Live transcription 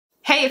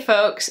Hey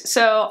folks,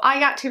 so I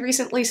got to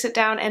recently sit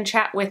down and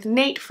chat with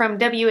Nate from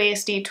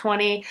WASD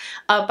 20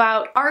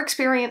 about our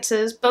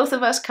experiences, both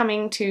of us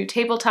coming to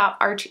tabletop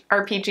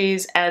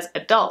RPGs as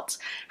adults,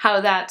 how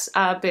that's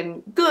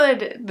been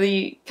good,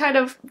 the kind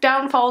of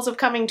downfalls of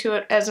coming to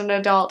it as an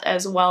adult,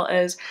 as well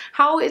as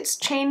how it's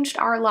changed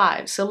our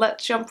lives. So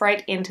let's jump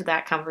right into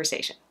that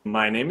conversation.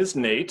 My name is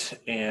Nate,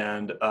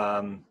 and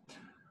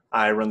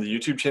I run the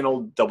YouTube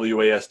channel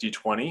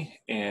WASD20,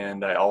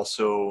 and I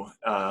also,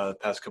 the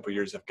past couple of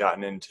years, have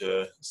gotten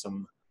into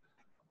some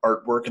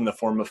artwork in the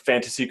form of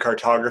fantasy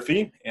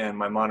cartography, and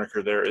my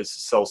moniker there is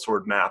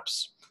Sellsword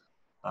Maps.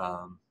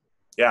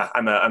 Yeah,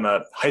 I'm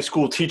a high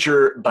school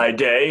teacher by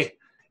day,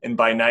 and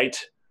by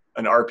night,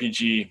 an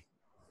RPG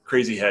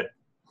crazy head.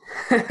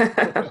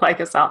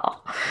 Like us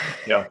all.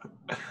 Yeah.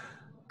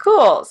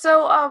 Cool.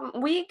 So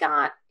we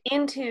got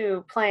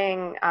into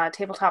playing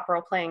tabletop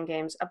role-playing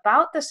games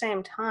about the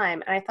same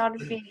time, and I thought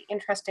it'd be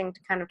interesting to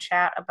kind of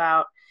chat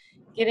about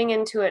getting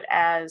into it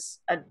as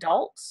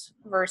adults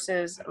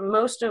versus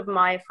most of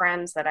my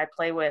friends that I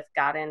play with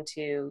got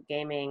into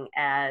gaming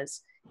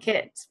as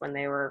kids when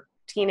they were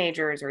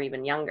teenagers or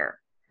even younger.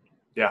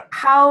 Yeah.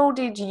 How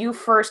did you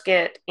first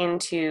get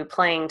into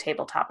playing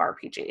tabletop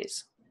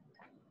RPGs?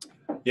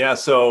 Yeah,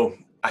 so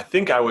I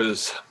think I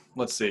was,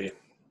 let's see, I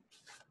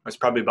was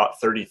probably about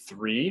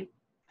 33.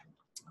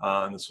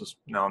 And this was,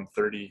 now I'm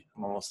 30,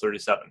 I'm almost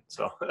 37.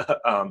 So,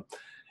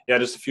 yeah,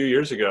 just a few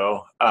years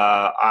ago,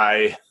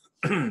 I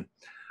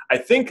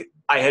think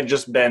I had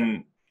just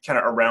been kind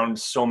of around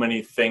so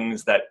many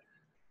things that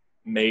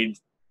made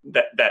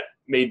that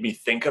made me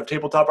think of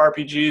tabletop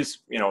RPGs,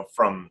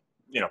 from,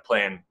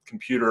 playing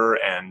computer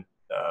and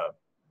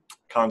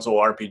console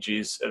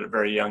RPGs at a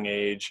very young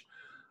age.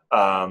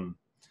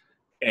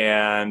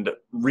 And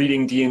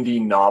reading D&D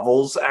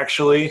novels,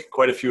 actually,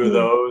 quite a few of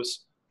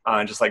those.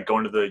 Just like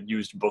going to the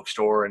used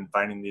bookstore and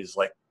finding these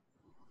like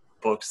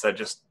books that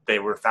they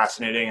were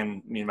fascinating,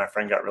 and me and my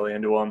friend got really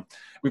into them.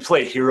 We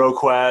played Hero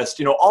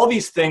Quest, all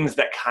these things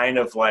that kind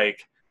of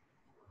like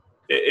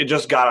it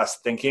just got us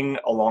thinking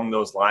along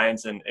those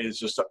lines, and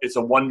it's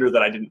a wonder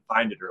that I didn't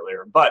find it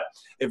earlier. But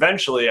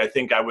eventually, I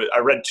think I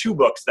read two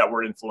books that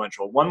were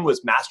influential. One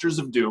was Masters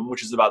of Doom,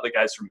 which is about the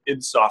guys from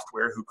id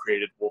Software who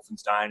created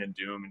Wolfenstein and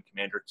Doom and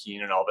Commander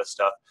Keen and all this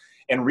stuff.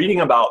 And reading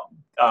about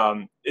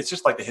it's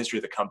just like the history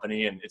of the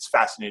company, and it's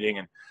fascinating,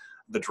 and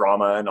the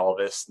drama and all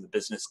this, and the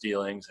business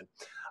dealings,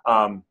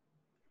 and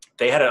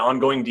they had an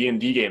ongoing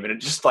D&D game, and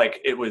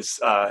it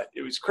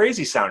was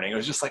crazy sounding. It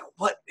was just like,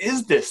 what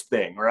is this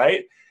thing,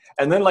 right?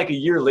 And then like a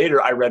year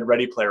later, I read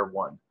Ready Player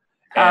One,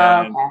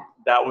 and Okay.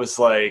 that was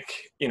like,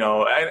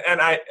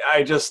 and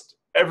I just,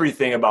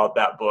 everything about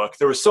that book,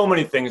 there were so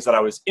many things that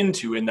I was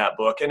into in that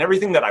book, and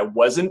everything that I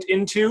wasn't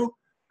into,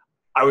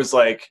 I was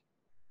like,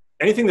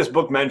 anything this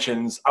book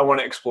mentions, I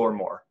want to explore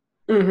more.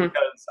 Mm-hmm.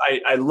 Because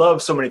I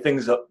love so many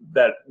things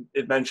that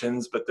it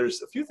mentions, but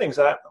there's a few things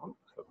that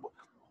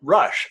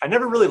Rush. I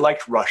never really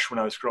liked Rush when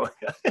I was growing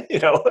up,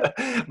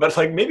 but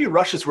like maybe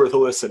Rush is worth a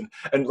listen.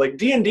 And like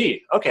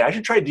D&D, okay, I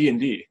should try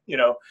D&D.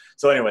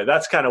 So anyway,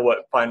 that's kind of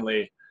what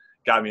finally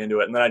got me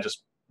into it. And then I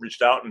just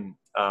reached out and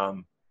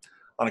on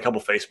a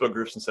couple Facebook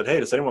groups and said, hey,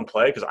 does anyone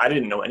play? Because I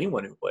didn't know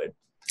anyone who played.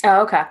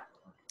 Oh, okay.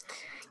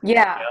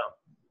 Yeah. Yeah.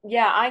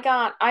 Yeah, I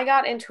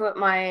got into it.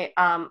 My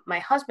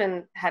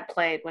husband had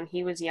played when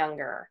he was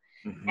younger,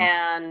 Mm-hmm.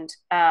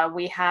 and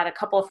we had a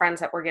couple of friends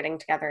that were getting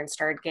together and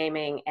started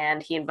gaming,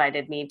 and he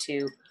invited me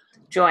to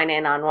join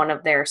in on one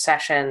of their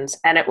sessions.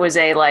 And it was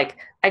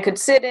I could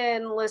sit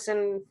in,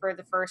 listen for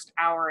the first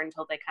hour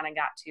until they kind of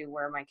got to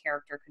where my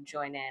character could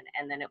join in,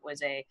 and then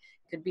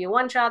could be a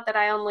one shot that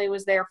I only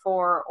was there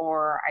for,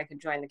 or I could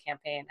join the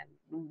campaign.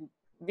 And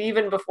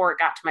even before it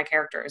got to my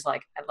character, is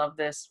like, I love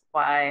this.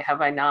 Why have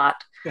I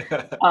not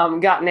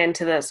gotten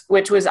into this?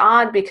 Which was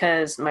odd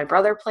because my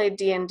brother played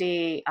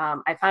D&D.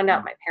 I found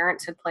out my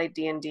parents had played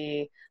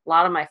D&D. A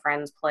lot of my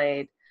friends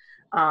played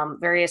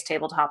various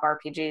tabletop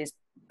RPGs,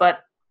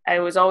 but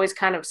I was always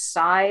kind of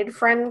side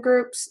friend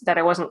groups that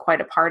I wasn't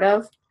quite a part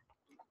of.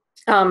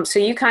 So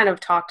you kind of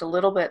talked a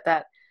little bit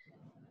that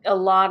a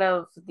lot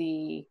of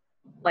the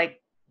like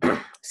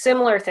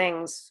similar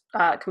things,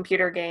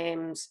 computer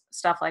games,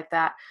 stuff like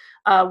that.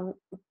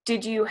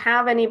 Did you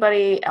have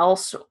anybody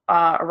else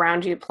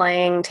around you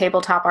playing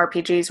tabletop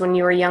RPGs when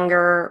you were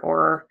younger,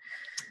 or?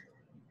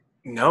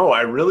 No,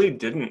 I really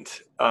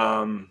didn't.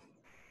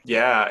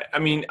 Yeah, I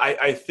mean,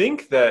 I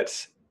think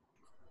that,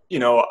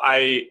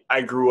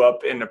 I grew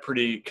up in a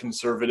pretty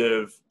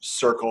conservative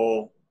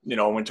circle,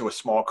 went to a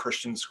small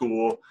Christian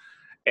school.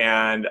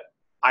 And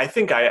I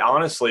think I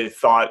honestly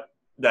thought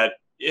that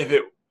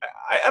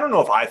I don't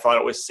know if I thought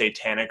it was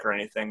satanic or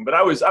anything, but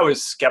I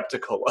was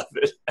skeptical of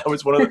it. I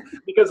was one of the,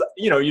 because,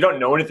 you don't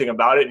know anything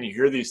about it, and you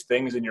hear these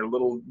things in your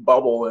little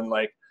bubble, and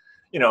like,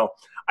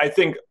 I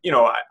think,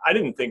 I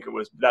didn't think it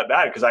was that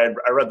bad because I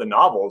read the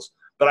novels,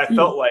 but I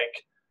felt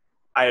like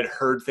I had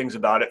heard things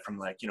about it from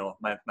like,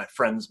 my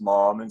friend's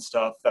mom and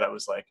stuff, that I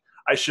was like,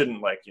 I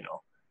shouldn't like,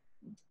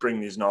 bring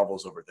these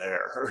novels over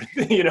there, or,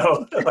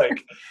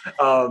 like,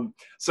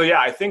 so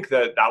yeah, I think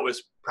that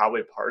was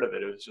probably part of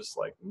it. It was just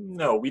like,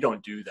 no, we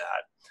don't do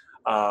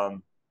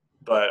that.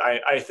 But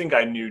I think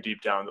I knew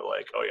deep down that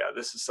like, oh yeah,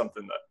 this is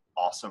something that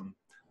awesome.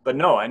 But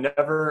no, I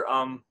never,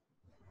 I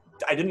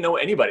didn't know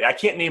anybody. I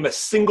can't name a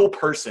single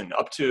person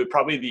up to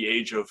probably the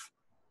age of,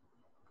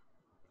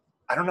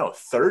 I don't know,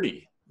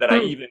 30 that I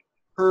even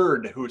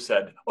heard who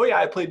said, oh yeah,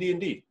 I play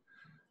D&D.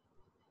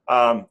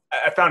 I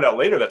found out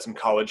later that some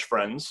college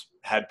friends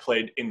had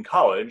played in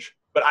college,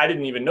 but I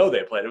didn't even know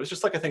they played. It was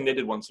just like a thing they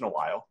did once in a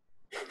while.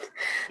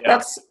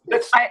 Yeah.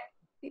 It's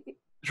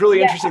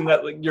really interesting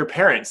that like, your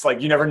parents, like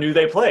you never knew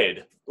they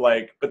played,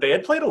 like, but they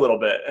had played a little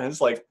bit, and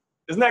it's like,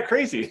 isn't that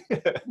crazy?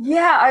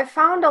 Yeah, I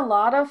found a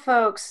lot of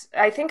folks,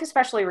 I think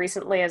especially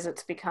recently as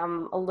it's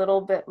become a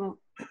little bit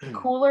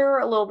cooler,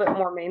 a little bit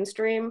more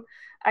mainstream,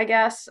 I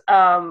guess.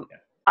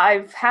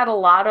 I've had a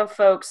lot of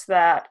folks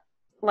that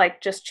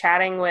like just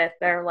chatting with,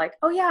 they're like,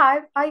 oh yeah,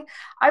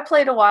 I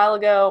played a while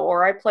ago,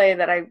 or I play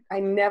that I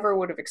never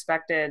would have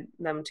expected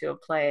them to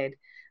have played.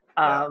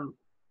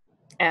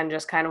 And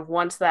just kind of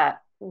once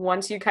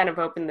you kind of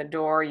open the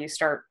door, you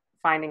start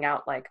finding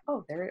out like,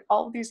 oh, there are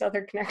all these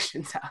other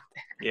connections out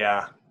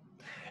there.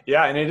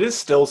 Yeah, and it is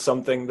still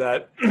something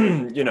that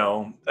you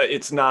know,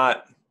 it's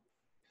not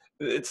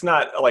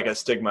like a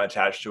stigma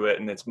attached to it,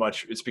 and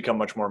it's become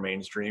much more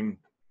mainstream,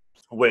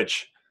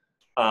 which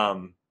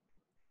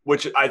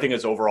I think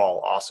is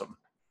overall awesome.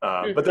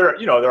 But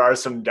there are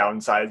some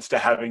downsides to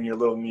having your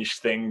little niche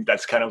thing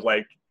that's kind of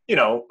like, you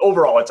know,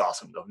 overall it's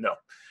awesome though. No.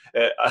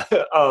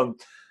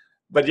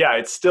 But yeah,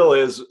 it still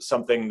is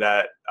something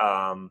that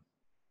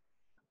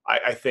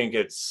I think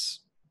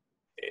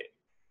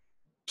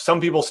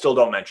some people still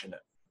don't mention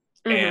it.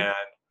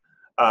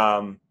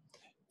 And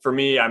for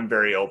me, I'm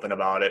very open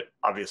about it,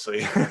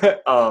 obviously.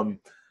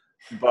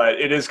 But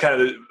it is kind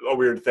of a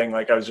weird thing.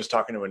 Like I was just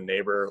talking to a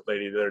neighbor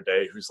lady the other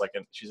day who's like,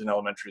 she's an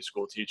elementary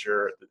school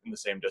teacher in the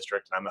same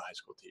district, and I'm a high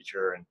school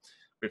teacher, and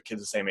we have kids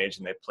the same age,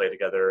 and they play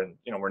together, and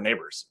you know, we're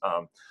neighbors.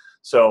 You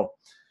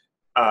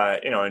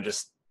know, and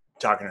just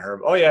talking to her,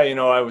 oh yeah, you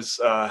know, I was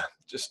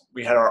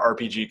we had our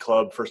RPG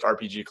club, first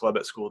RPG club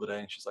at school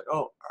today, and she's like,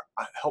 oh,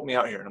 help me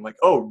out here, and I'm like,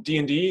 oh,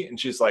 D&D, and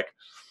she's like,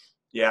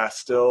 yeah,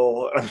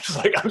 still. And I'm just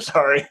like, I'm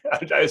sorry,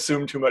 I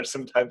assume too much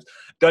sometimes.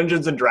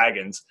 Dungeons and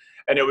Dragons.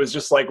 And it was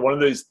just like one of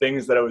those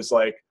things that I was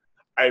like,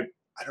 I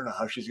don't know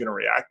how she's going to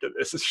react to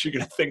this. Is she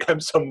going to think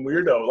I'm some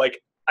weirdo?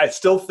 Like, I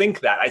still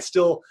think that.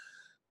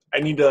 I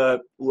need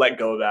to let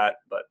go of that.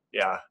 But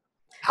yeah.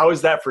 How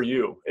is that for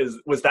you?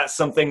 Was that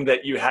something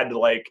that you had to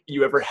like,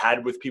 you ever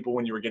had with people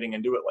when you were getting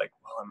into it? Like,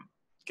 well, I'm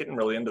getting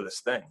really into this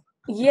thing.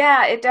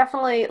 Yeah, it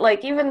definitely,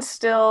 like, even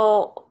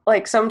still,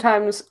 like,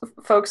 sometimes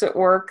folks at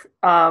work,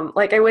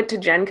 like, I went to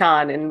Gen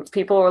Con and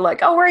people were like,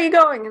 oh, where are you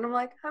going? And I'm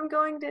like, I'm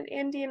going to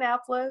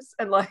Indianapolis.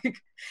 And, like,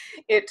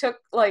 it took,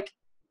 like,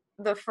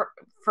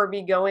 for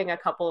me going a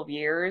couple of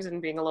years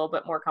and being a little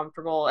bit more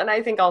comfortable. And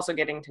I think also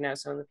getting to know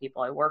some of the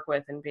people I work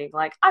with and being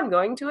like, I'm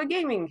going to a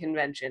gaming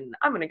convention.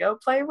 I'm going to go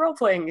play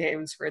role-playing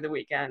games for the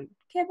weekend.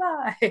 Okay,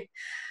 bye.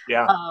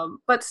 Yeah.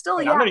 But still,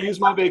 and yeah. I'm going to use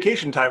my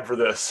vacation time for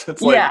this.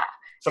 It's like, yeah.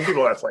 Some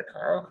people that's like,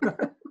 oh,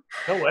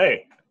 no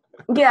way.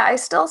 Yeah, I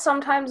still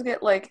sometimes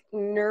get like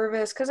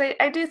nervous because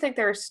I do think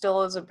there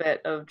still is a bit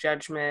of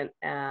judgment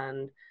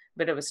and a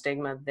bit of a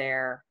stigma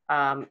there.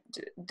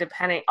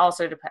 Depending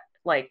also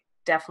like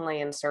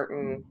definitely in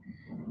certain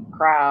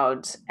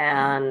crowds,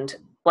 and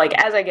like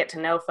as I get to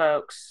know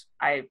folks,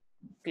 I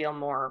feel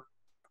more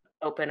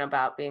open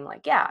about being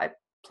like, yeah, I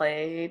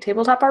play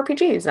tabletop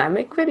RPGs. I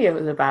make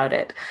videos about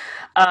it.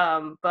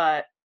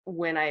 But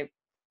when I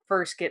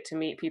first get to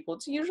meet people,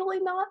 it's usually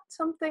not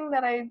something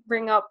that I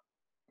bring up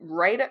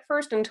right at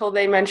first until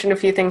they mention a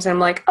few things. And I'm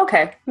like,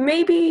 okay,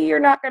 maybe you're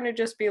not going to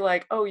just be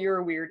like, oh,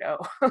 you're a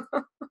weirdo.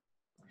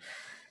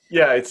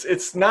 Yeah,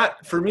 it's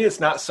not, for me,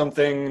 it's not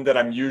something that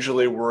I'm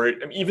usually worried.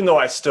 I mean, even though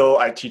I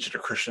teach at a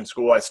Christian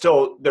school,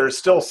 there's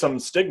still some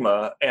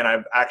stigma. And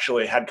I've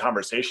actually had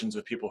conversations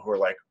with people who are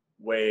like,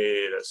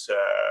 wait a sec,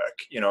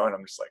 you know, and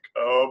I'm just like,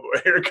 oh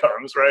boy, here it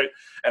comes, right?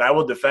 And I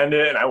will defend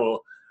it, and I will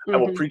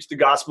preach the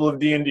gospel of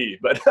D&D.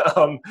 But,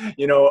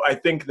 you know, I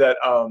think that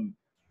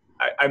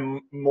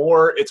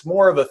it's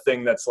more of a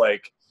thing that's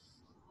like,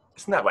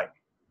 isn't that like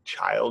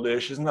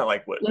childish? Isn't that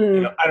like what,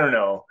 you know, I don't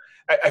know.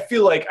 I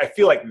feel like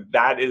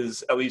that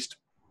is at least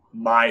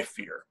my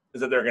fear,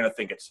 is that they're going to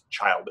think it's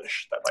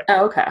childish. That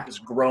like this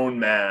grown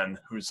man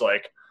who's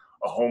like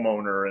a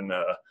homeowner and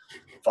a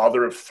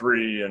father of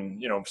 3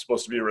 and, you know,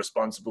 supposed to be a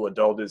responsible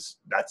adult,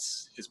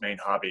 that's his main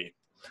hobby.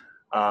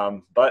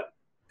 But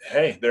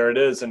hey, there it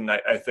is. And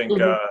I think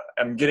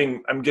I'm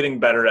getting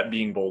better at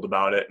being bold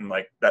about it. And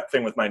like that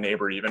thing with my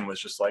neighbor even was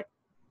just like,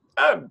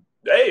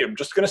 hey, I'm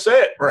just going to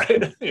say it,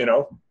 right? You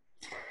know?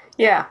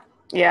 Yeah.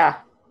 Yeah.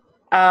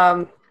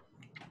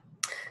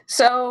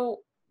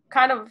 So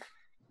kind of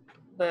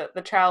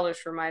the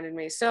childish reminded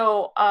me.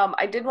 So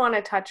I did want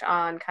to touch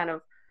on kind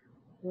of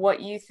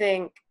what you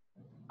think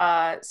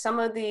some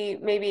of the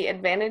maybe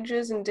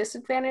advantages and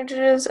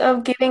disadvantages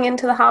of getting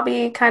into the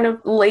hobby kind of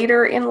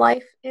later in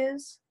life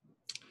is.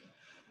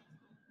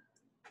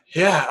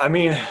 Yeah, I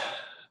mean,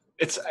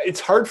 it's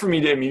hard for me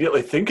to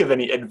immediately think of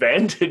any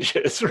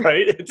advantages,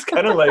 right? It's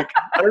kind of like,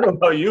 I don't know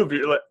about you,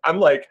 but I'm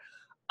like,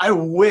 I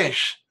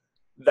wish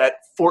that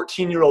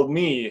 14-year-old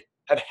me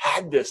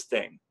had this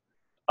thing.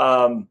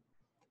 Um,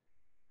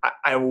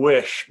 I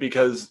wish,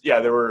 because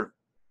there were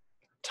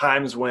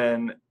times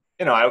when,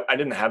 I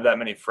didn't have that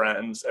many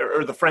friends,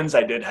 or the friends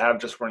I did have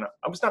just weren't,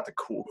 I was not the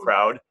cool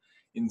crowd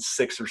in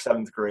 6th or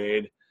 7th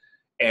grade.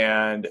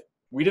 And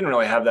we didn't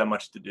really have that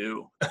much to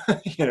do,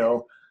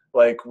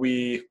 like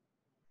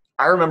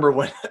I remember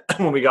when,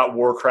 when we got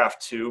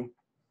Warcraft 2,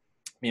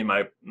 me and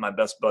my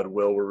best bud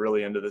Will were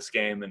really into this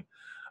game,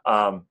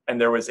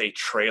 and there was a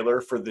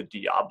trailer for the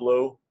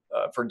Diablo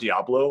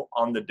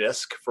on the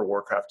disc for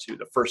Warcraft 2,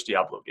 the first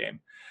Diablo game.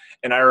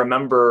 And I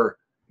remember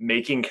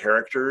making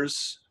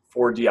characters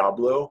for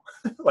Diablo,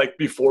 like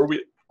before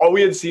all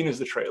we had seen is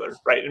the trailer,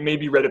 right? And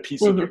maybe read a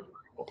piece of it.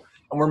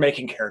 And we're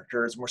making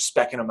characters and we're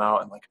specking them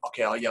out and like,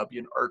 okay, I'll be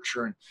an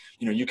archer, and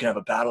you can have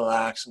a battle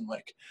axe, and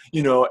like,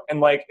 and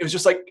like it was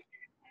just like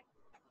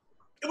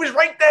it was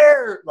right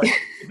there, like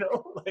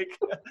like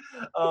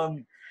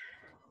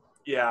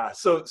yeah.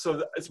 So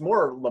it's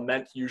more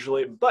lament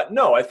usually, but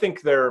no, I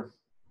think I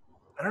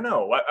don't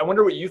know. I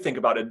wonder what you think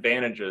about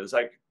advantages.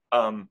 Like,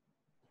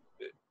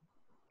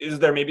 is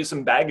there maybe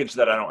some baggage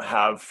that I don't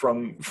have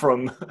from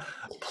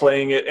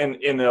playing it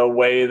in a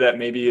way that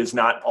maybe is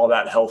not all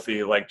that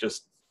healthy, like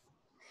just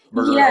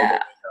murder?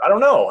 Yeah. I don't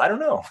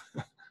know.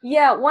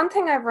 Yeah, one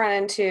thing I've run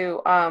into,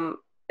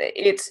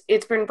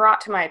 it's been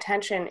brought to my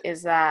attention,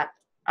 is that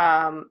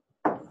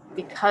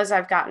because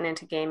I've gotten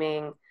into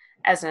gaming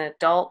as an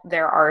adult,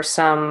 there are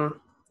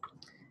some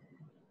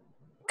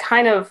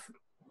kind of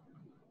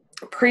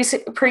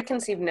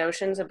preconceived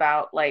notions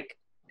about, like,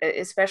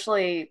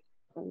 especially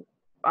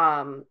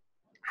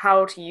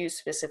how to use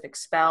specific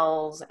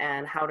spells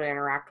and how to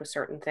interact with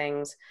certain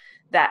things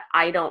that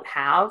I don't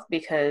have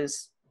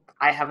because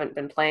I haven't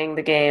been playing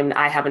the game.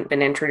 I haven't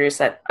been introduced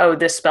that, oh,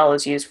 this spell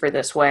is used for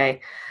this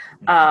way.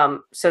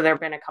 So there have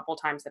been a couple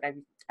times that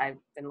I've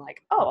been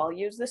like, oh, I'll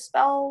use this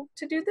spell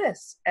to do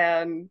this.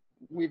 And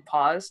we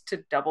paused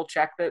to double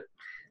check that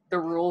the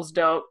rules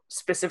don't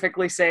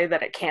specifically say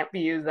that it can't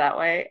be used that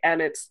way.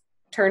 And it's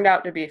turned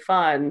out to be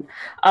fun.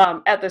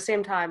 At the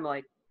same time,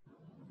 like,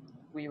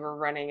 we were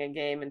running a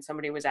game and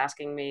somebody was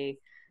asking me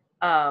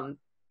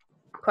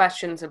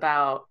questions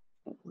about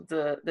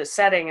the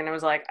setting, and I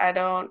was like, I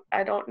don't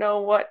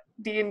know what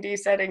D&D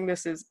setting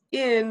this is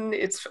in.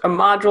 It's a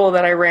module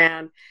that I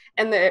ran,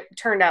 and it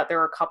turned out there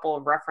were a couple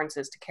of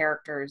references to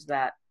characters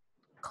that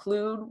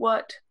clued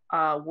what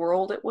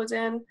world it was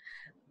in,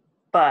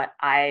 but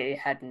I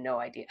had no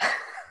idea.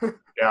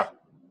 Yeah.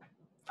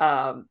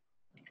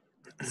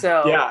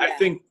 So yeah, I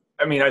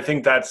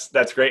think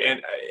that's great,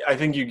 and I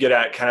think you get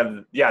at kind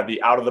of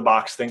the out of the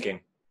box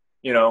thinking,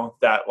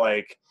 that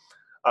like,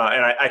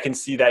 and I can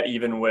see that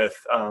even with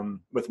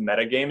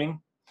metagaming,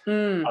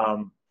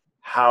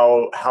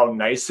 how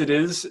nice it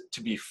is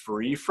to be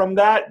free from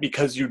that,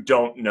 because you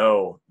don't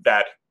know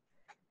that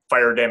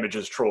fire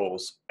damages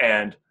trolls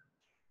and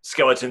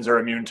skeletons are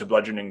immune to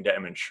bludgeoning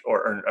damage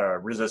or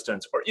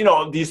resistance, or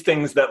these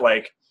things that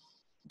like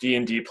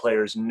D&D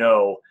players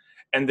know,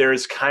 and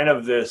there's kind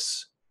of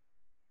this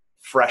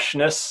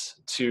freshness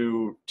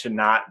to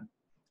not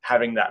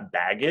having that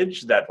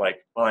baggage that like,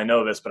 well, I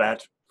know this, but I have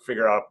to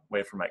figure out a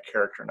way for my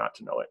character not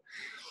to know it.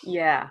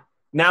 Yeah.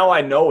 Now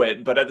I know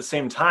it, but at the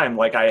same time,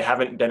 like, I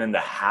haven't been in the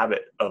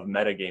habit of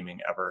metagaming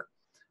ever.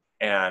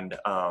 And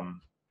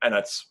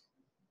that's,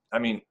 I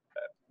mean,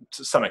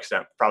 to some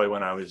extent, probably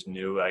when I was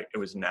new, it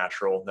was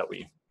natural that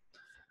we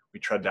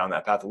tread down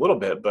that path a little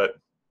bit, but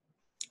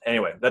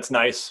anyway, that's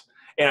nice.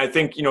 And I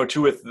think,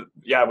 too, with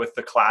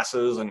the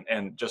classes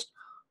and just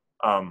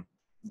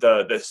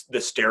the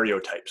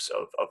stereotypes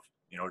of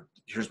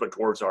here's what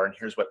dwarves are and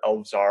here's what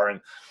elves are,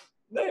 and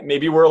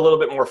maybe we're a little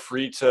bit more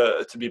free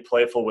to be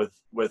playful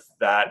with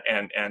that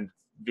and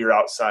veer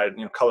outside,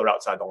 color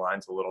outside the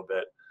lines a little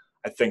bit.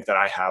 I think that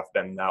I have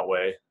been that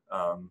way.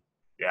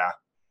 Yeah.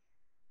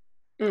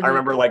 I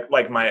remember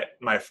like my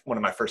one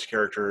of my first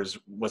characters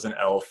was an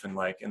elf, and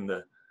like in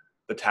the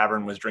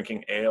tavern was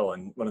drinking ale,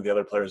 and one of the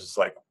other players was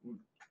like,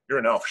 "You're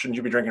an elf, shouldn't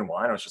you be drinking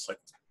wine?" I was just like,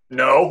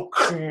 no,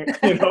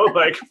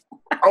 like,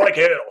 I like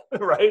ale,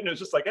 right? And it's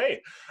just like,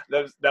 hey,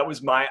 that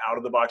was my out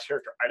of the box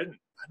character. I don't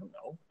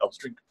know, elves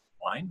drink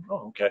wine?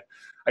 Oh, okay.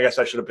 I guess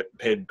I should have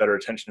paid better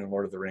attention in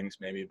Lord of the Rings,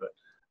 maybe, but.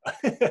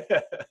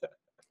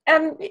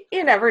 And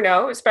you never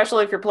know,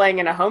 especially if you're playing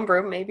in a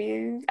homebrew,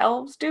 maybe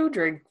elves do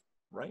drink.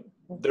 Right.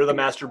 They're the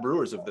master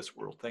brewers of this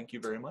world. Thank you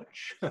very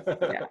much.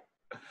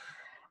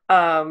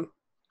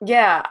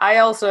 Yeah, I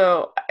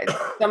also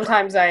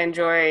sometimes I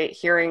enjoy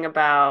hearing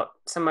about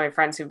some of my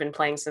friends who've been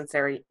playing since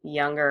they're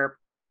younger,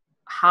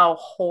 how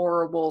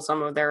horrible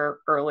some of their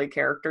early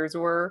characters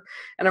were.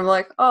 And I'm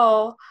like,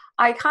 oh,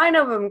 I kind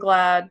of am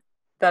glad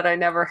that I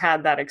never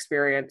had that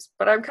experience,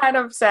 but I'm kind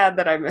of sad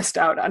that I missed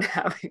out on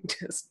having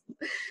just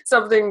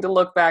something to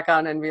look back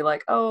on and be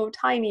like, oh,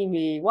 tiny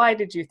me, why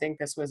did you think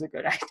this was a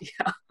good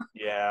idea?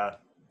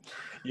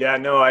 Yeah,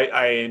 no,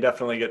 I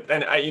definitely get,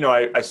 and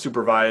I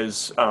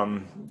supervise,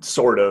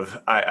 sort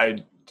of.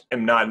 I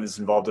am not as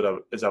involved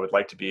as I would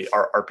like to be.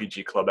 Our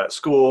RPG club at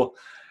school,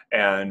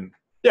 and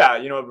yeah,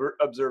 I've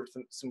observed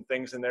some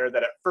things in there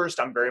that at first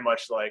I'm very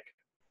much like,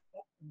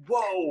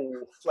 whoa,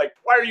 like,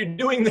 why are you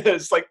doing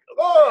this? Like,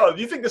 oh,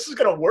 do you think this is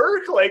gonna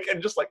work?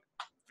 And just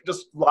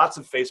lots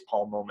of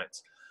facepalm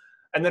moments,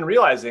 and then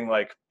realizing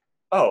like,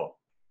 oh,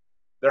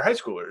 they're high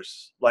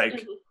schoolers. Like,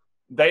 Mhm.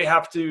 they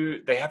have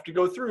to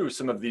go through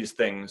some of these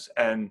things,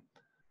 and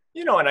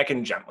I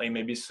can gently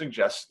maybe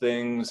suggest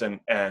things,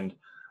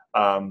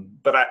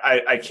 but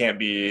I can't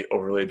be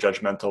overly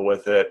judgmental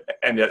with it.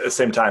 And at the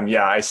same time,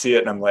 yeah, I see it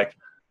and I'm like,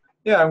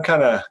 yeah, I'm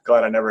kind of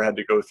glad I never had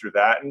to go through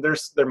that. And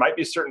there might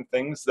be certain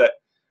things that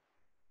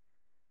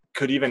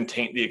could even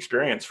taint the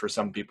experience for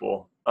some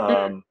people.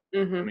 I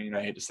Mhm. mean,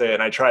 I hate to say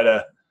it,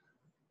 and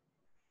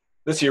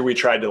this year we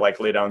tried to like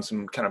lay down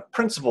some kind of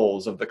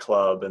principles of the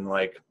club, and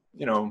like,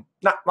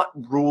 not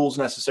rules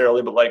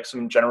necessarily, but like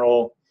some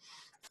general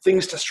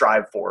things to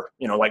strive for,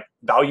 like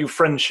value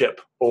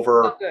friendship Oh,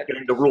 over good.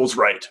 getting the rules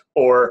right,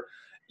 or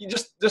you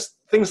just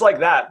things like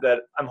that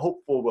I'm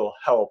hopeful will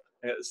help.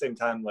 And at the same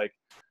time, like,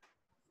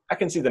 I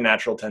can see the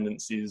natural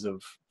tendencies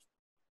of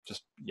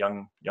just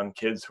young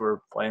kids who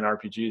are playing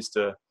RPGs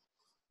to,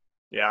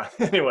 yeah.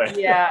 Anyway.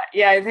 Yeah,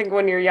 yeah. I think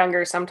when you're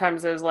younger,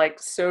 sometimes those like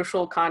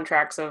social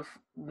contracts of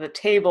the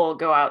table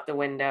go out the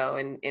window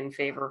in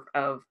favor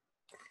of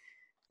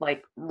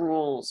like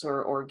rules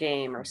or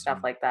game or stuff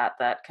like that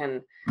that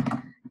can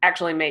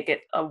actually make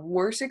it a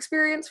worse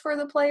experience for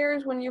the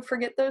players when you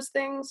forget those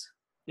things.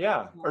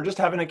 Yeah, or just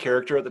having a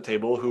character at the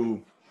table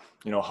who,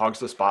 hogs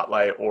the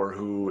spotlight, or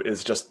who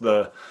is just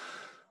the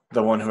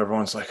one who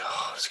everyone's like,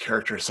 oh, this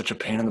character is such a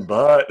pain in the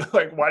butt.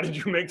 Like, why did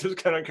you make this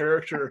kind of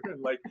character?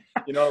 And like,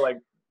 like,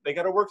 they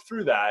got to work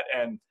through that,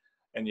 and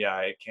yeah,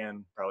 it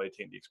can probably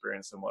taint the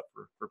experience somewhat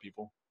for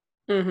people.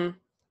 Mm-hmm.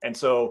 And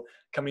so,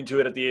 coming to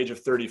it at the age of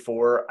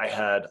 34, I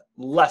had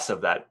less of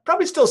that.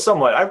 Probably still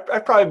somewhat.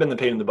 I've probably been the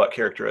pain in the butt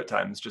character at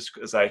times, just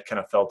because I kind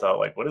of felt out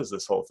like, what is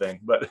this whole thing?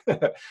 But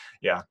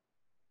yeah.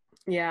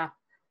 Yeah.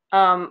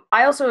 I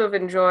also have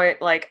enjoyed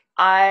like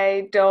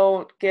I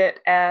don't get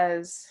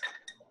as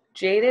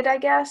jaded, I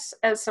guess,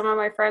 as some of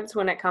my friends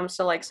when it comes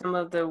to like some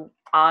of the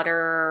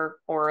odder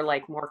or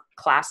like more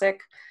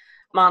classic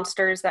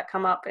monsters that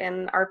come up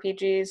in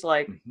RPGs,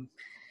 like Mhm.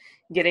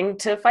 getting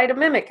to fight a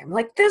mimic. I'm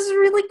like, this is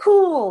really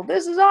cool.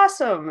 This is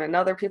awesome. And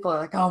other people are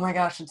like, oh my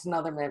gosh, it's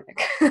another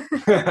mimic.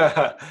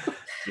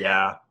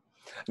 Yeah.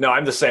 No,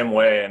 I'm the same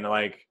way. And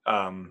like,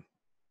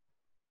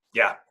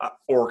 yeah,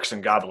 orcs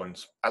and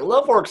goblins. I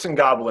love orcs and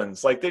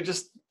goblins. Like, they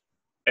just,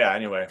 yeah.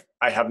 Anyway, Yeah.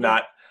 I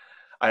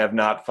have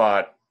not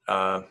fought,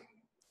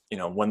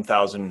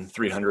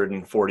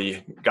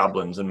 1,340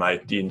 goblins in my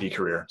D&D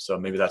career. So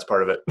maybe that's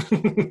part of it.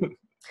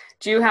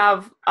 Do you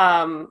have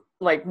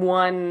like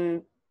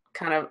one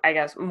kind of, I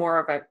guess, more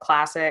of a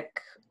classic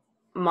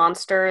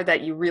monster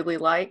that you really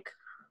like?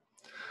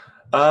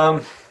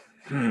 um,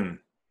 hmm.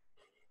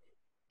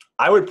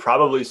 I would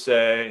probably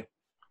say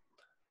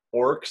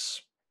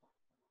orcs,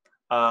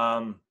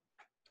 um,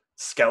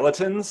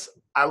 skeletons.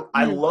 I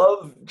Mm.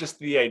 love just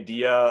the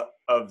idea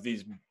of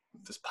this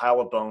pile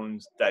of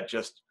bones that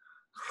just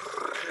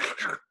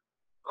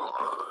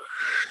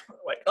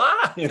like,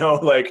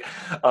 like,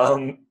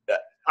 um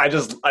I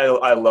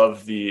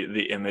love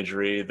the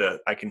imagery, that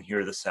I can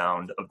hear the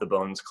sound of the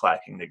bones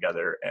clacking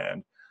together,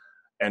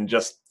 and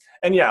just,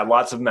 and yeah,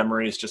 lots of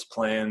memories just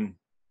playing,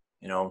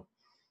 you know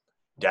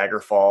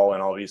Daggerfall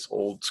and all these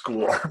old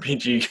school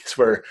RPGs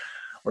where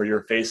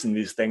you're facing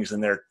these things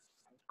and they're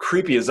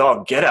creepy as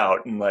all get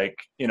out, and like,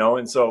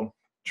 and so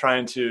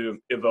trying to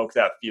evoke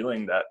that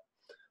feeling that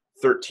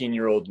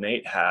 13-year-old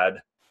Nate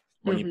had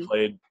when he Hmm.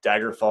 played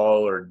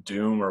Daggerfall or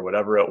Doom or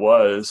whatever it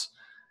was,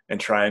 and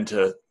trying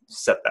to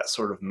set that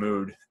sort of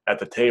mood at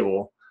the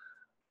table.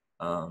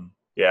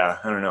 Yeah,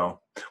 I don't know.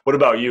 What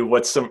about you?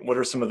 What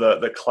are some of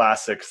the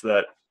classics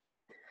that?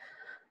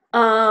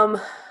 Um,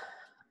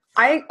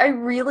 I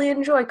really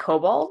enjoy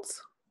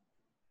kobolds.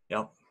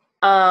 Yep.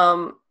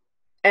 Um,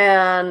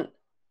 and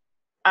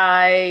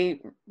I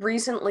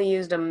recently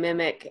used a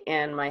mimic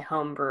in my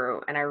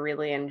homebrew, and I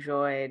really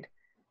enjoyed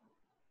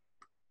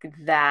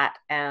that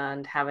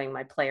and having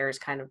my players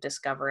kind of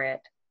discover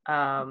it.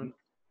 Mhm.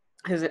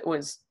 Because it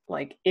was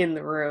like in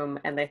the room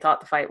and they thought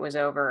the fight was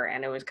over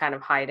and it was kind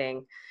of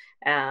hiding.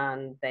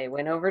 And they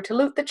went over to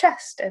loot the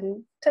chest,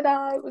 and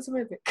ta-da, it was a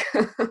mimic.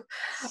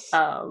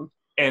 um,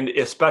 And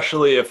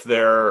especially if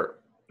they're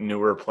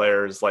newer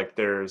players, like,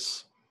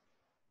 it's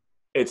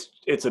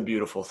a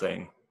beautiful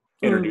thing mm,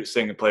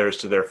 introducing players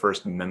to their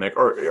first mimic,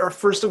 or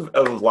first of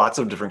lots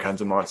of different kinds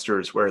of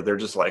monsters, where they're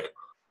just like,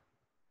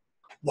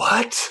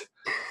 what?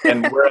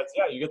 And whereas,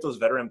 yeah, you get those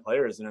veteran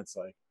players and it's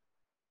like,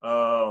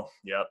 oh,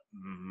 yep,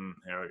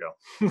 here we go.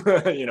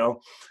 Uh,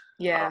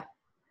 yeah.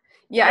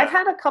 Yeah, I've yeah.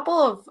 had a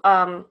couple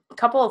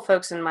of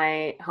folks in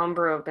my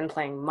homebrew have been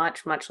playing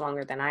much, much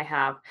longer than I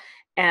have.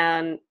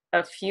 And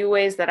a few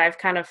ways that I've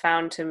kind of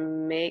found to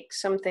make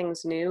some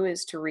things new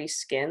is to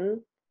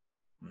reskin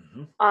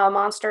Mm-hmm.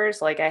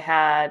 monsters. Like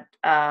I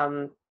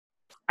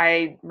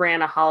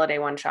ran a holiday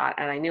one shot,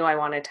 and I knew I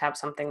wanted to have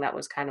something that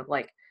was kind of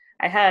like,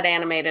 I had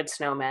animated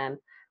snowmen,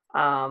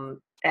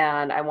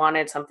 and I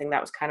wanted something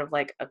that was kind of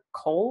like a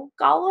coal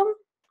golem.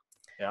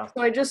 Yeah.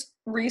 So I just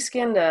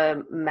reskinned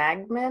a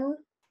magmin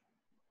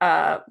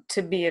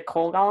to be a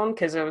coal golem,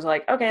 because it was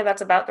like, okay,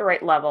 that's about the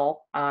right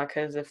level.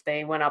 Because if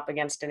they went up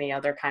against any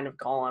other kind of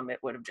golem, it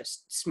would have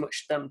just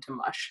smushed them to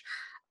mush.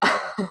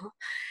 Yeah.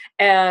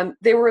 And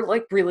they were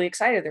like really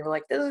excited. They were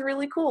like, "This is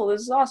really cool.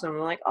 This is awesome." I'm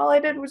like, all I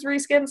did was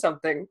reskin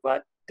something,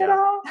 but Yeah.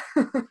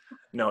 ta-da!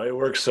 No, it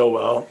works so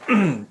well.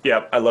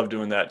 Yeah, I love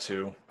doing that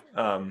too.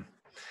 Um,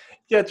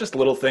 yeah, just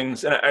little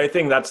things, and I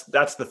think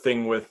that's the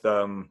thing with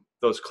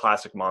those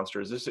classic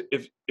monsters is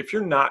if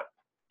you're not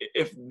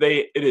if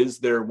they it is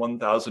their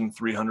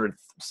 1,300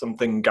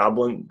 something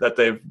goblin that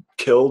they've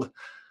killed,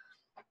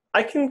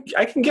 I can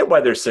get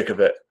why they're sick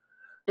of it.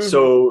 Hmm.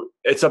 So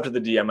it's up to the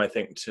DM, I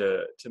think,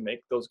 to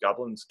make those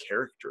goblins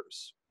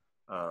characters,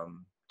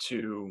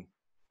 to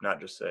not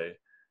just say,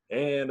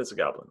 and it's a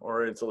goblin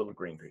or it's a little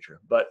green creature,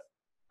 but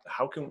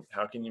how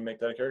can you make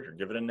that a character?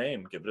 Give it a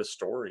name, give it a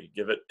story,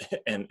 give it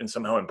and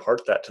somehow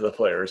impart that to the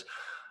players,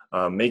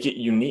 make it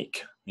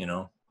unique. You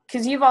know,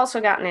 Because you've also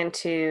gotten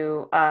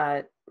into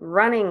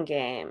running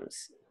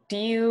games. Do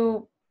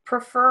you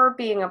prefer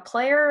being a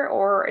player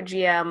or a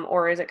GM,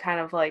 or is it kind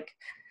of like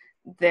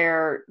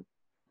they're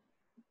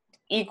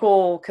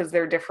equal because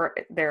they're different?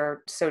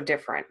 They're so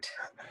different.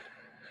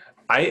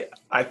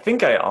 I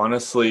think I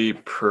honestly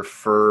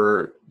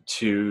prefer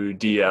to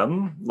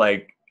DM.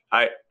 Like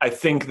I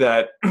think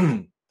that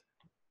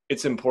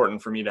it's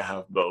important for me to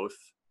have both,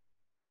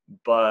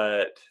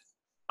 but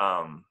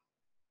um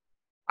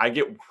I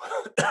get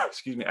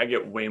excuse me, I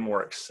get way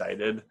more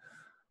excited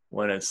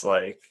when it's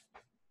like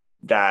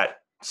that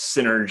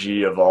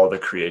synergy of all the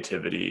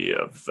creativity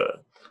of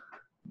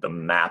the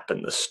map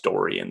and the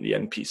story and the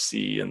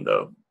NPC and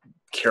the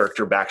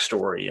character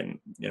backstory, and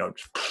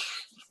just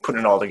putting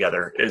it all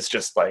together. It's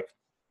just like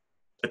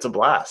it's a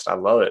blast. I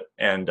love it.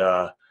 And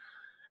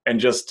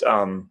just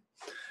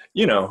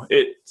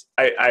it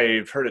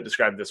I've heard it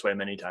described this way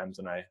many times,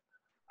 and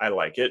I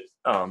like it.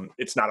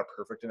 It's not a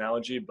perfect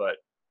analogy, but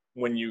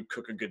when you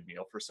cook a good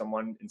meal for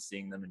someone and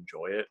seeing them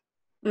enjoy it,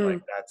 like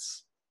Mm.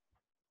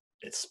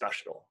 it's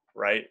special,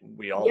 right?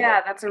 We all love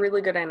Yeah, that's a it.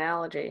 really good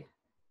analogy.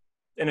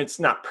 And it's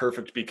not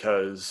perfect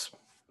because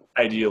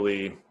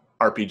ideally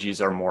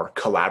RPGs are more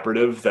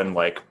collaborative than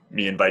like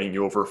me inviting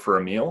you over for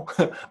a meal.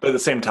 But at the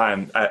same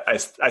time, I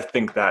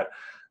think that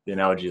the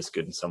analogy is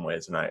good in some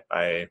ways, and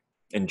I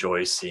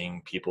enjoy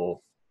seeing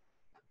people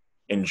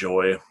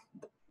enjoy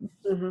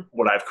Hmm.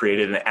 what I've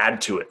created and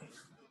add to it.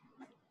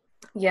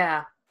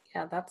 Yeah,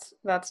 yeah,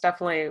 that's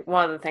definitely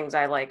one of the things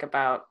I like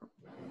about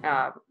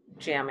uh,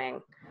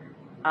 jamming,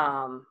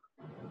 um,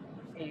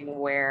 being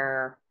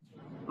where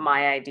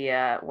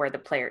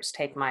the players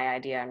take my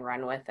idea and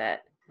run with it.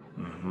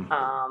 Mm-hmm.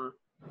 Um,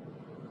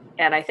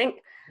 and I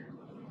think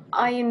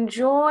I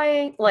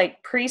enjoy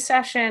like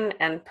pre-session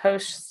and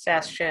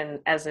post-session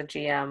as a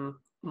GM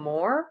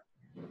more,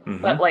 but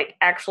Mm-hmm. like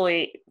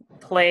actually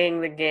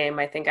playing the game,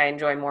 I think I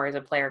enjoy more as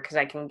a player because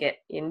I can get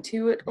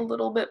into it a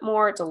little bit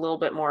more. It's a little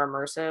bit more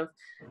immersive.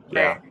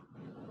 Where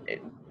Yeah.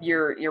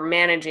 you're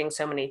managing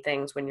so many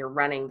things when you're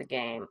running the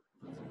game,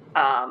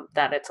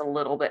 that it's a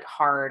little bit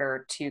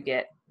harder to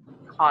get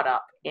caught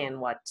up in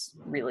what's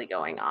really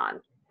going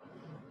on.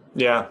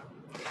 Yeah.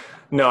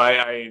 No,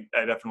 I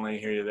definitely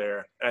hear you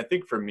there. And I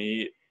think for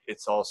me,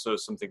 it's also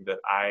something that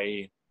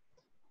I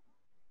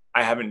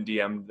haven't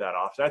DM'd that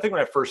often. I think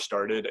when I first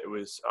started, it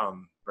was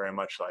very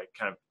much like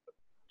kind of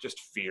just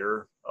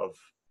fear of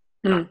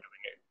not Mm.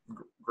 doing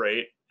it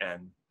great,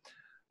 and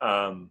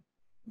um,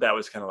 that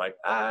was kind of like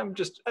I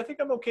think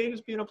I'm okay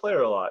just being a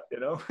player a lot,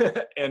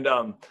 and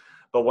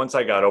but once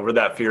I got over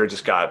that fear,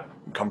 just got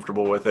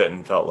comfortable with it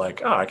and felt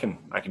like I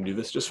can do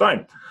this just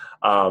fine.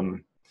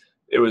 Um,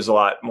 it was a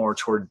lot more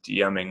toward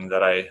DMing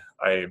that I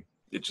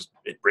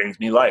it brings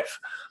me life,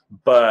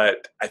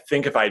 but I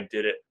think if I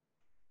did it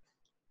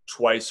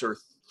twice or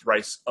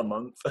thrice a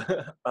month,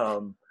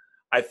 um,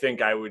 I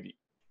think I would,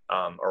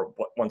 or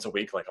once a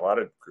week, like a lot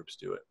of groups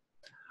do it.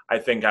 I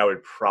think I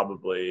would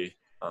probably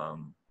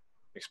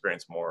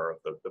experience more of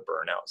the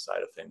burnout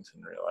side of things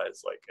and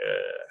realize like,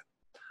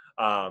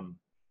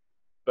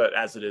 but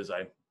as it is,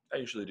 I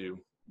usually do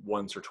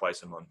once or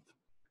twice a month,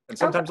 and Okay.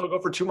 sometimes I'll go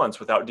for 2 months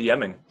without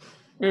DMing.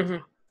 Hmm.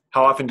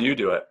 How often do you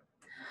do it?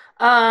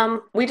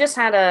 We just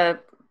had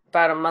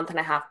about a month and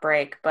a half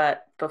break,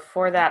 but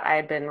before that, I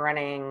had been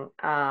running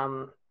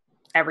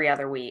every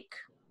other week,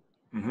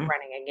 Mm-hmm.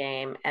 running a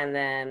game, and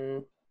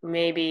then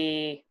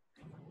maybe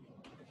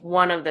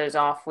one of those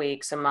off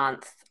weeks a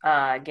month,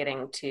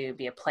 getting to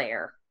be a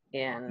player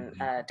in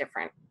Mm-hmm.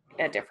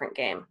 a different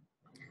game.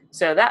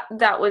 So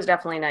that was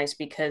definitely nice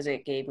because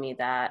it gave me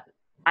that.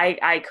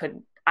 I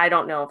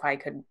don't know if I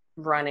could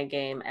run a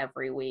game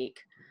every week,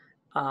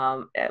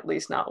 at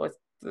least not with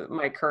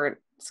my current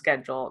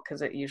schedule,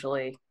 because it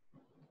usually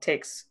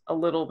takes a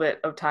little bit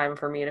of time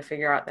for me to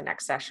figure out the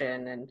next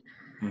session and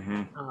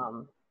Mm-hmm.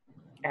 um,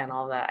 and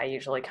all that. I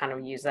usually kind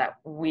of use that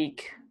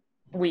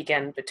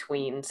weekend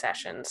between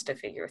sessions to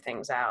figure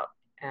things out.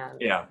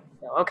 And Yeah.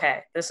 go,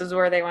 okay, this is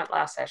where they went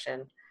last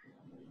session.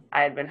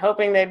 I had been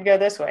hoping they'd go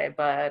this way,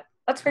 but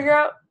let's figure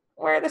out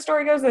where the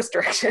story goes this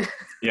direction.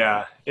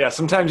 Yeah. Yeah.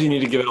 Sometimes you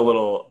need to give it a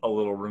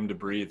little room to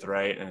breathe,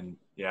 right? And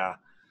yeah,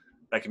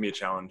 that can be a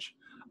challenge.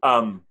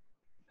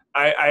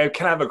 I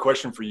kind of have a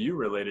question for you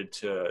related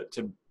to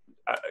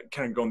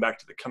kind of going back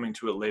to the coming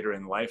to it later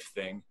in life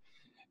thing,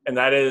 and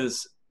that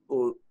is,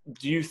 do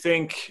you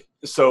think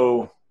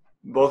so?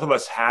 Both of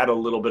us had a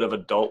little bit of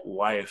adult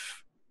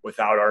life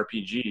without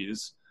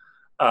RPGs.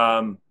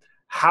 Um,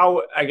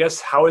 how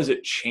has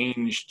it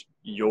changed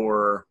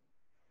your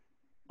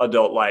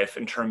adult life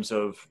in terms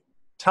of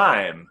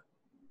time,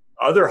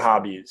 other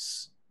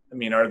hobbies? I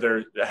mean,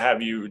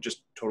 have you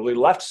just totally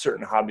left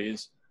certain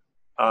hobbies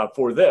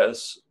for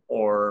this,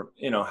 or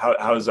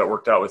how has that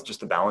worked out with just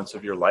the balance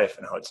of your life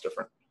and how it's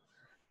different?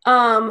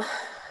 um,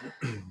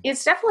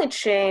 it's definitely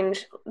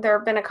changed. There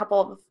have been a couple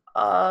of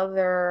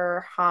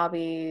other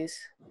hobbies.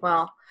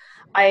 Well,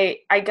 I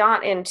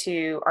got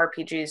into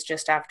RPGs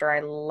just after I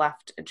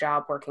left a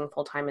job working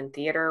full time in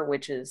theater,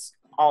 which is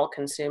all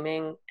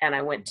consuming, and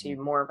I went to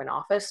more of an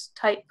office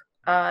type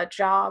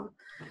job.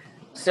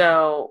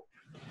 So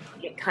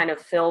it kind of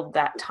filled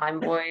that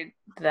time void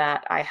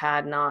that I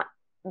had not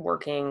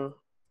working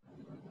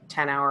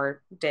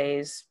 10-hour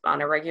days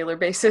on a regular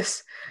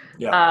basis.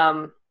 Yeah.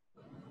 Um,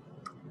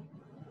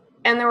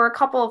 and there were a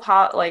couple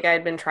of like I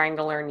had been trying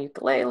to learn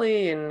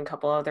ukulele and a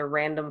couple other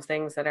random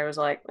things that I was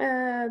like,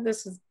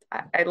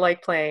 I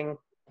like playing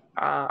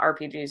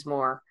RPGs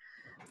more.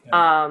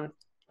 Yeah.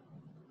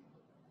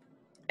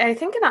 And I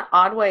think in an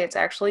odd way, it's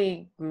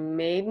actually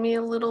made me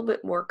a little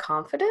bit more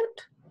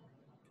confident.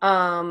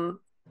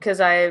 Because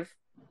I've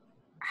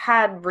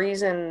had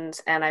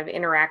reasons and I've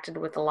interacted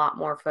with a lot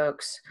more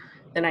folks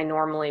than I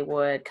normally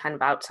would, kind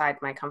of outside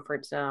my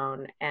comfort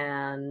zone,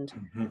 and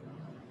Mm-hmm.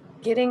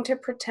 getting to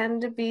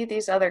pretend to be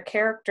these other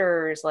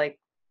characters, like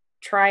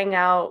trying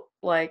out,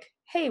 like,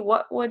 hey,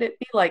 what would it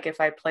be like if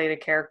I played a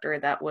character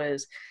that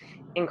was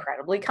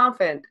incredibly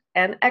confident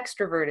and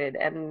extroverted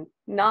and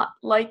not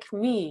like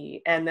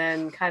me? And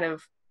then kind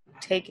of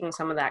taking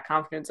some of that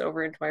confidence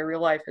over into my real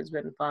life has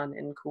been fun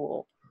and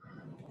cool.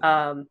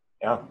 Um,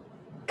 Yeah.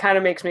 Kind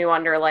of makes me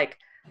wonder, like,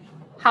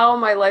 how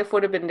my life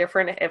would have been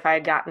different if I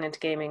had gotten into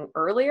gaming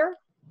earlier.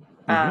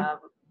 Mm-hmm. Um,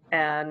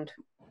 and,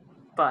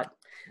 but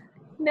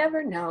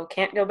never know.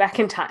 Can't go back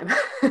in time.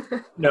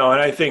 No,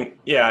 and I think,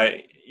 yeah,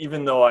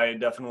 even though I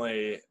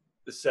definitely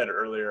said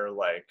earlier,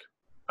 like,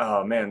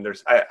 oh man,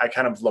 I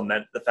kind of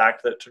lament the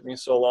fact that it took me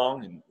so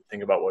long and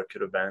think about what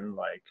could have been.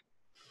 Like,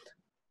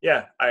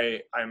 yeah,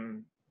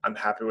 I'm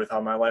happy with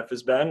how my life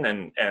has been,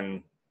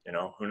 and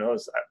who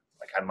knows,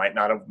 like I might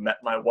not have met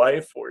my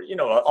wife, or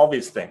all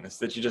these things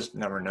that you just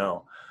never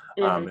know.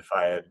 Hmm. If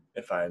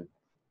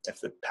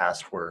the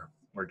past were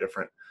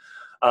different.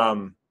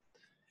 Um,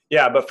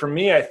 yeah, but for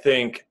me, I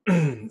think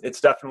it's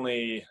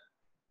definitely.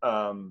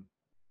 Um,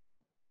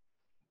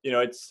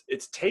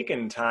 it's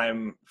taken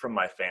time from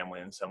my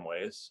family in some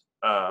ways.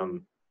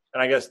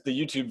 And I guess the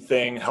YouTube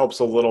thing helps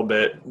a little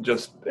bit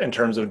just in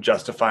terms of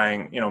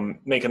justifying,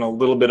 making a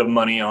little bit of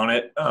money on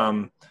it.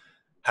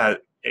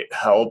 It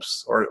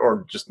helps,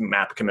 or just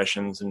map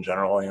commissions in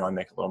general. I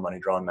make a little money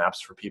drawing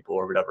maps for people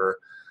or whatever.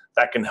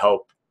 That can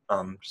help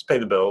just pay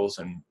the bills.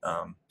 And,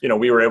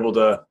 we were able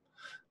to,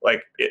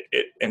 like,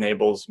 it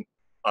enables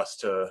us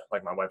to,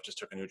 like, my wife just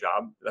took a new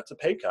job. That's a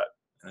pay cut.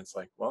 And it's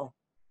like, well,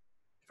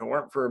 if it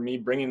weren't for me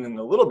bringing in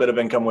a little bit of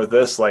income with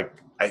this,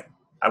 like I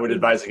would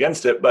advise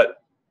against it,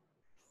 but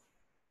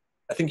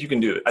I think you can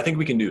do it. I think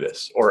we can do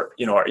this. Or,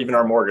 or even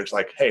our mortgage,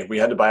 like, hey, we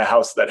had to buy a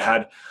house that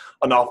had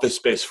an office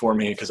space for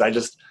me because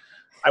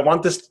I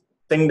want this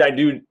thing that I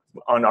do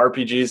on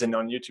RPGs and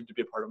on YouTube to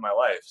be a part of my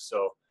life.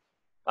 So,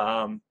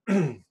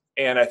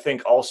 and I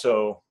think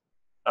also,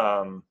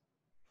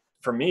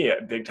 for me,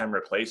 it big time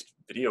replaced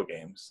video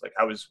games. Like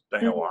I was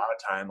spending a lot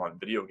of time on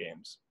video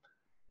games.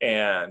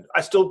 And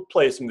I still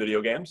play some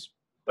video games,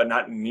 but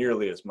not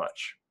nearly as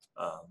much.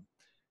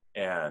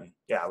 And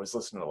yeah, I was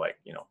listening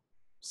to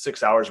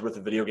 6 hours worth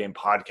of video game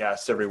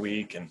podcasts every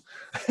week, and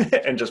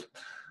and just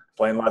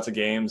playing lots of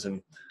games.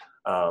 And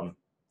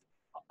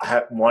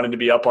I wanted to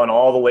be up on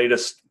all the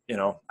latest.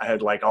 I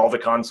had like all the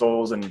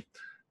consoles, and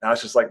now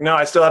it's just like, no,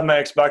 I still have my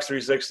Xbox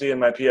 360 and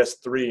my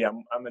PS3.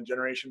 I'm a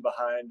generation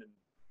behind, and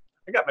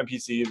I got my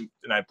PC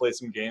and I play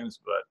some games,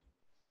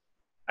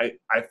 but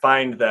I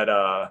find that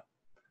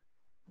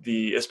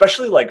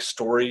especially like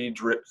story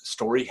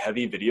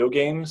heavy video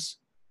games,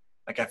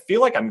 like I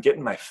feel like I'm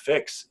getting my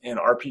fix in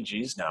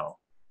RPGs now.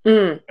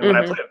 And when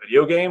I play a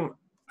video game,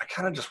 I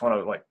kind of just want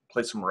to like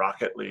play some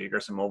Rocket League or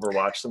some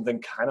Overwatch,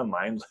 something kind of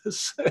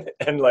mindless.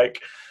 And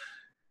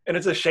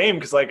it's a shame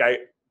because like I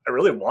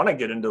really want to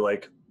get into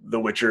like The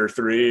Witcher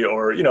 3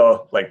 or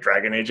like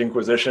Dragon Age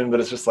Inquisition, but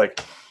it's just like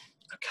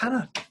I kind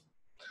of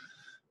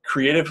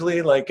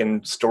creatively, like,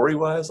 and story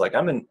wise, like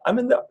I'm in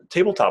the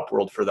tabletop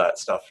world for that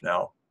stuff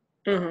now.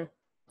 Mm-hmm.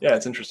 Yeah,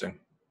 it's interesting.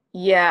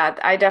 Yeah,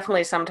 I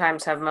definitely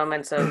sometimes have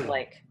moments of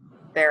like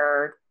there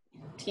are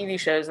TV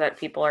shows that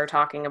people are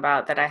talking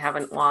about that I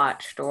haven't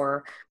watched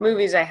or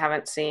movies I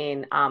haven't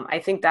seen. I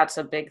think that's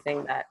a big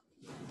thing that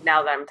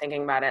now that I'm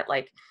thinking about it,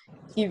 like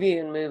TV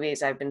and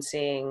movies I've been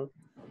seeing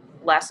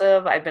less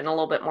of. I've been a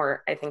little bit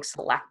more, I think,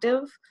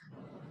 selective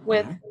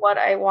with Mhm. what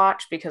I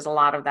watch because a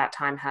lot of that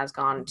time has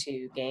gone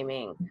to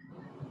gaming.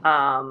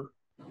 Um,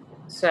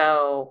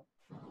 so,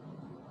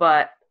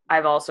 but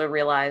I've also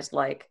realized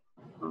like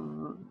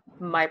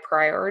my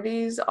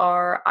priorities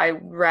are I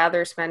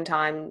rather spend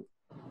time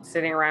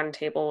sitting around a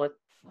table with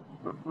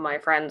my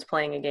friends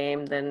playing a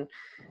game than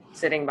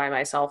sitting by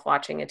myself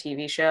watching a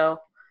TV show.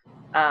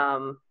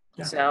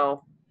 Yeah.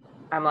 So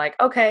I'm like,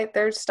 okay,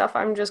 there's stuff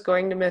I'm just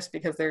going to miss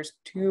because there's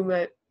too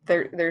much.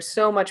 There's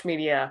so much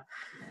media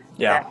that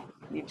Yeah.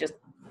 you just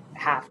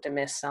have to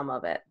miss some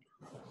of it.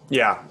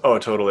 Yeah. Oh,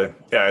 totally.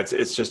 Yeah.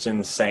 It's just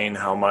insane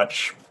how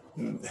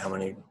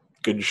many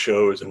good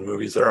shows and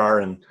movies there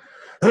are and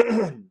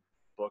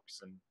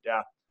books and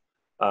yeah.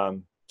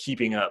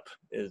 Keeping up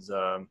is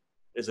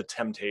a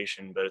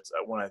temptation, but it's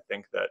one I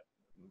think that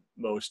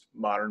most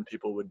modern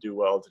people would do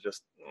well to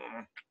just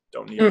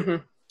don't need to Mm-hmm.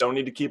 don't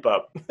need to keep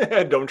up.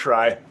 Don't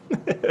try.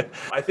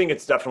 I think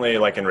it's definitely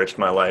like enriched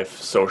my life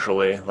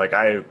socially. Like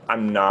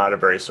I'm not a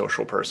very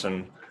social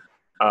person.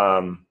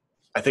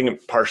 I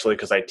think partially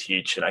because I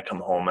teach and I come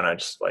home and I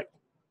just like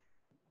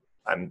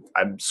I'm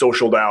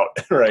socialed out,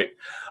 right?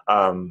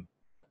 Um,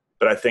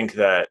 but I think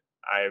that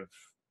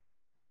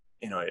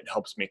it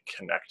helps me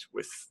connect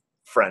with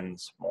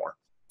friends more.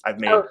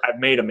 Oh, I've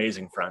made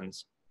amazing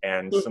friends,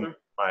 and some of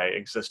mm-hmm. my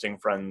existing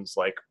friends,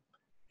 like,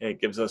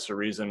 it gives us a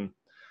reason.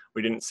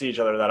 We didn't see each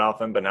other that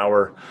often, but now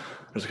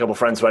there's a couple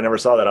friends who I never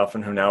saw that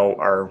often who now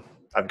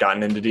I've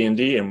gotten into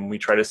D&D, and we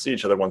try to see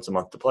each other once a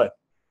month to play.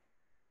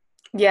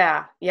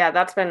 Yeah,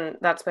 that's been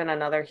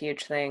another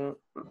huge thing.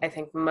 I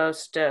think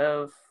most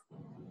of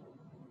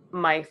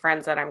my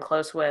friends that I'm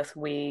close with,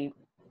 we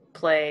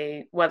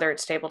play whether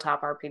it's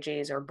tabletop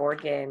RPGs or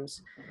board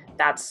games.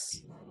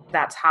 That's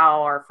that's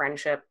how our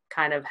friendship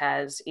kind of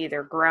has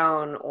either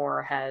grown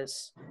or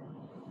has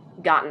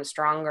gotten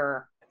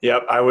stronger.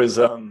 Yep, I was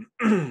I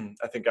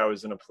think I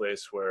was in a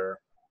place where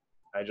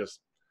I just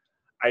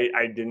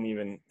I didn't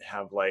even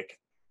have like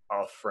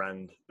a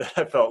friend that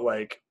I felt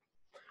like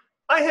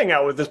I hang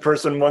out with this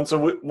person once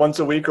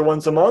a week or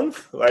once a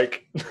month.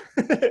 Like,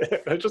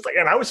 it's just like,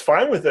 and I was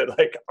fine with it,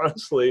 like,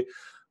 honestly.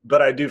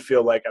 But I do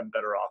feel like I'm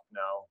better off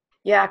now.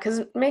 Yeah,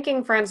 because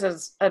making friends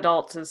as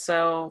adults is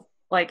so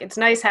like it's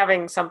nice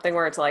having something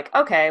where it's like,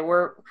 okay,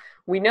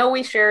 we know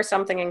we share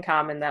something in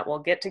common that we'll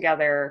get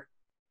together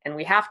and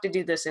we have to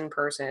do this in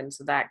person.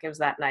 So that gives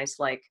that nice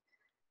like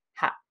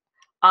ha-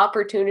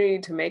 opportunity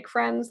to make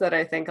friends that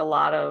I think a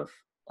lot of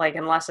like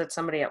unless it's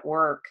somebody at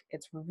work,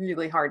 it's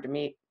really hard to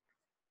meet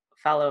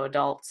fellow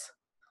adults.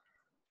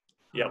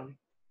 Yep. Um,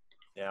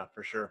 Yeah,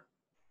 for sure.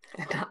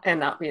 and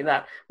not be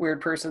that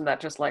weird person that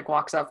just like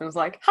walks up and is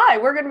like, "Hi,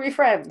 we're gonna be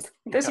friends."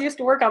 This Yeah. used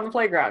to work on the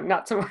playground,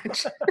 not so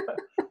much.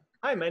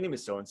 Hi, my name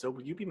is so and so.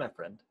 Will you be my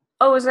friend?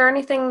 Oh, is there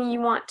anything you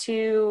want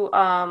to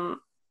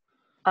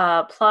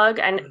plug?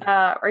 And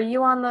are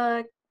you on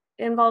the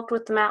involved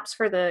with the maps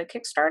for the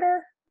Kickstarter?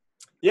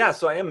 Yeah,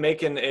 so I'm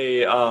making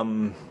a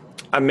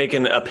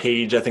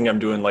page. I think I'm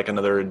doing like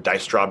another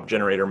dice drop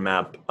generator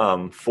map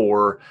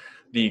for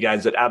the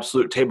guys at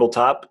Absolute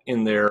Tabletop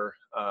in their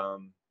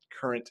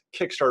current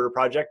Kickstarter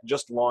project.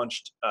 Just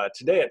launched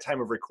today at time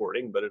of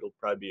recording, but it'll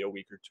probably be a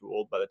week or two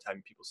old by the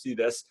time people see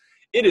this.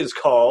 It is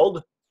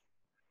called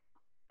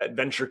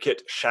Adventure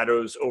Kit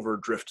Shadows Over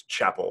Drift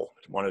Chapel.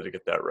 Wanted to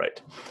get that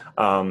right.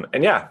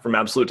 And yeah, from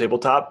Absolute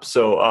Tabletop.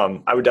 So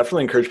I would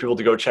definitely encourage people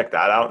to go check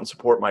that out and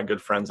support my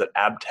good friends at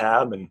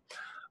AbTab.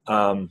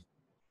 And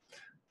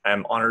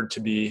I'm honored to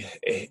be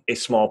a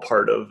small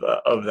part of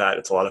that.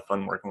 It's a lot of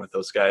fun working with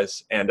those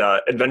guys. And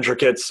adventure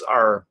kits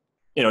are,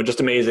 just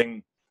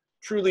amazing,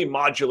 truly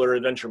modular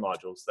adventure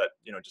modules that,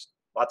 just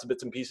lots of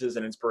bits and pieces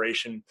and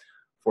inspiration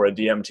for a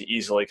DM to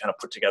easily kind of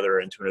put together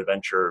into an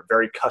adventure,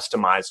 very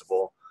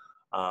customizable.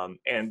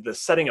 And the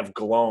setting of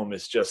Gloam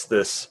is just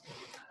this,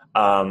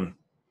 I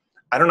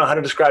don't know how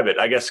to describe it.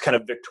 I guess kind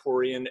of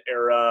Victorian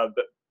era,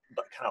 but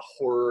kind of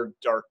horror,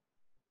 dark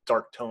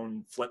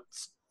tone,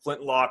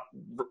 flintlock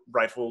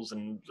rifles,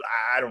 and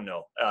I don't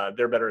know.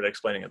 They're better at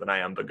explaining it than I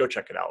am, but go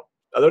check it out.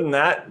 Other than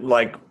that,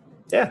 like,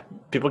 yeah,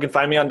 people can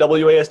find me on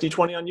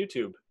WASD20 on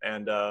YouTube,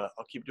 and I'll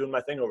keep doing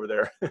my thing over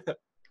there.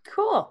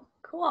 Cool,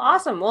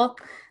 awesome. Well,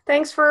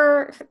 thanks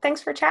for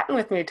chatting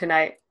with me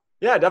tonight.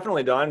 Yeah,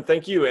 definitely, Don.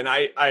 Thank you. And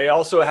I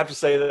also have to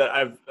say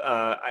that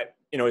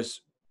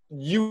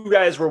you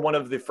guys were one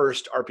of the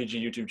first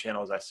RPG YouTube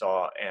channels I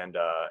saw, and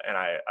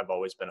I've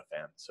always been a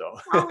fan. So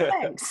Oh,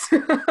 thanks.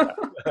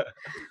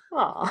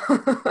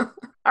 Oh.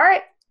 All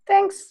right,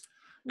 thanks.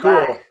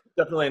 Bye. cool.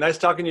 Definitely nice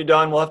talking to you,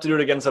 Don. We'll have to do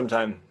it again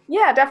sometime.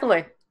 Yeah,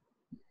 definitely.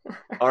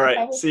 All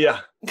right. See ya.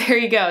 There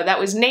you go. That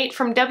was Nate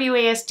from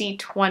WASD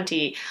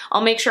 20.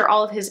 I'll make sure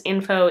all of his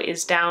info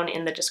is down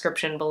in the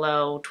description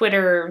below.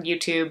 Twitter,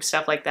 YouTube,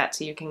 stuff like that,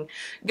 so you can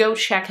go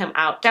check him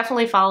out.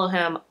 Definitely follow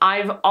him.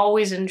 I've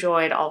always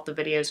enjoyed all of the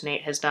videos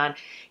Nate has done.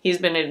 He's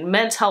been an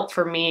immense help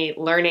for me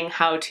learning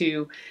how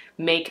to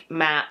make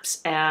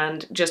maps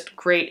and just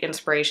great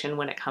inspiration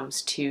when it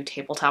comes to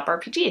tabletop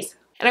RPGs.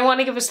 And I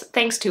want to give us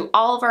thanks to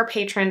all of our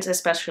patrons,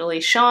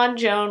 especially Sean,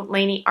 Joan,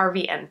 Lainey,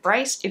 RV, and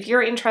Bryce. If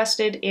you're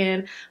interested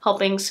in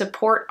helping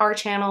support our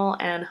channel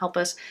and help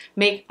us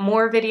make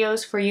more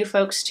videos for you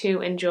folks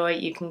to enjoy,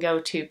 you can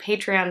go to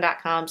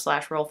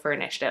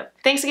patreon.com/rollforinitiative.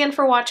 Thanks again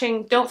for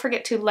watching. Don't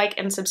forget to like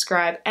and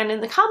subscribe. And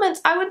in the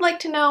comments, I would like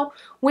to know,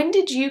 when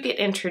did you get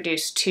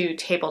introduced to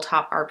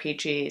tabletop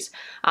RPGs?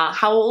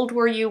 How old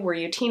were you? Were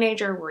you a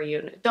teenager? Were you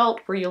an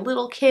adult? Were you a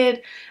little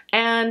kid?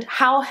 And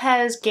how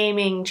has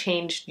gaming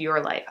changed your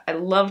life? I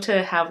love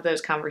to have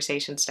those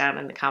conversations down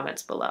in the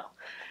comments below. All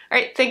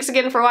right, thanks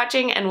again for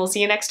watching, and we'll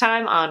see you next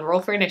time on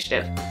Roll for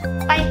Initiative.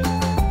 Bye!